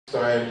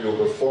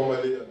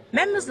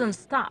Members and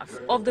staff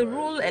of the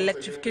Rural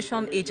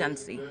Electrification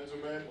Agency,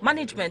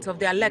 management of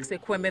the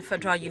Ekwueme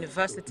Federal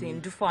University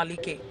in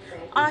Dufo-Alike,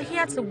 are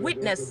here to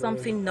witness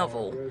something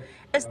novel.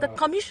 It's the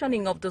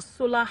commissioning of the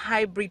solar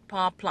hybrid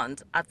power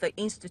plant at the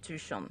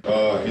institution.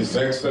 His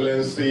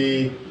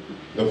Excellency,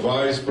 the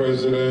Vice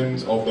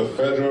President of the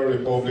Federal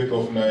Republic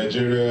of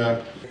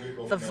Nigeria,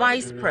 the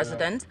Vice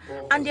President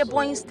and the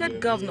Ekwueme State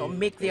Governor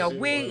make their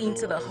way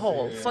into the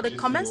hall for the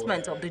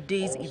commencement of the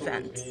day's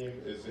event.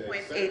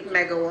 0.8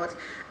 megawatts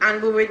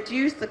and will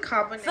reduce the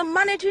carbon. The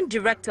Managing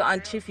Director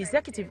and Chief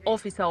Executive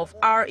Officer of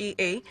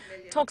REA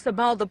talks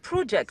about the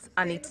project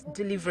and its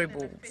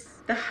deliverables.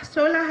 The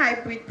solar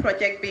hybrid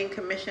project being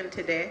commissioned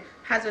today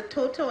has a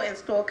total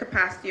installed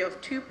capacity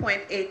of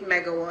 2.8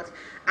 megawatts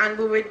and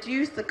will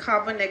reduce the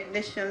carbon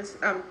emissions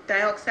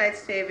dioxide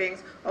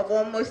savings of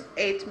almost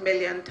 8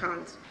 million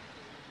tons.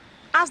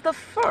 As the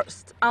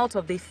first out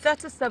of the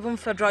 37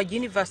 federal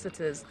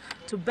universities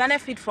to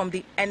benefit from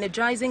the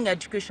Energizing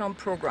Education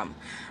program,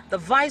 the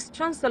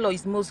Vice-Chancellor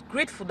is most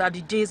grateful that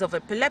the days of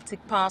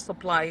epileptic power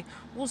supply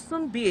will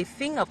soon be a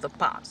thing of the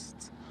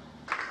past.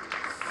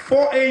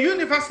 For a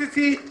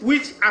university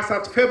which, as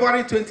at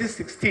February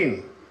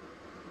 2016,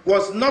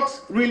 was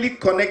not really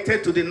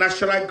connected to the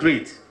national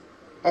grid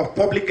of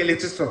public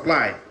electricity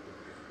supply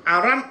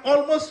and ran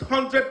almost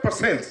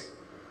 100%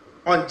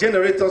 on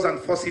generators and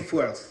fossil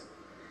fuels,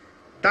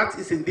 that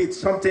is indeed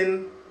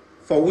something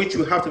for which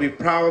we have to be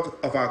proud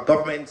of our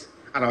government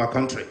and our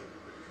country.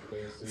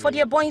 For the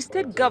Ekwueme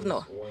State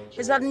Governor,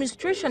 his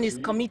administration is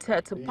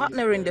committed to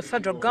partnering the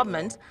federal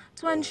government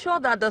to ensure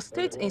that the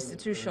state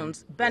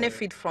institutions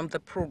benefit from the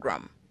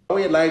program.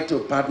 We would like to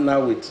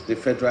partner with the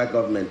federal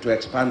government to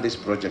expand this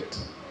project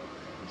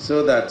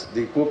so that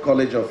the Ekwueme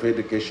College of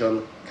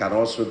Education can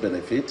also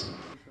benefit.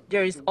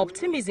 There is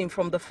optimism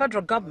from the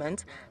federal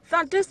government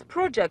that this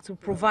project will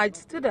provide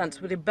students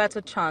with a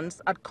better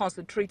chance at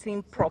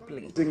concentrating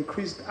properly.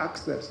 Increased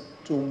access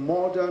to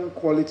modern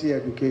quality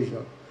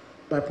education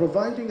by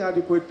providing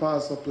adequate power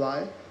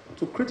supply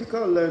to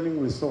critical learning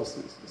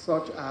resources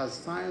such as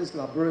science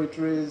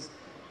laboratories,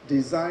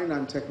 design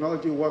and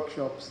technology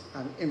workshops,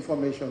 and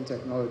information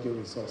technology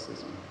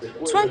resources.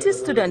 20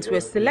 students were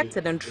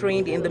selected and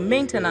trained in the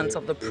maintenance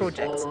of the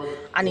project,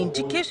 an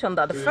indication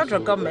that the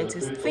federal government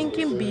is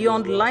thinking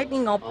beyond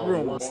lighting up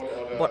rooms,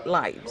 but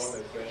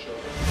lives.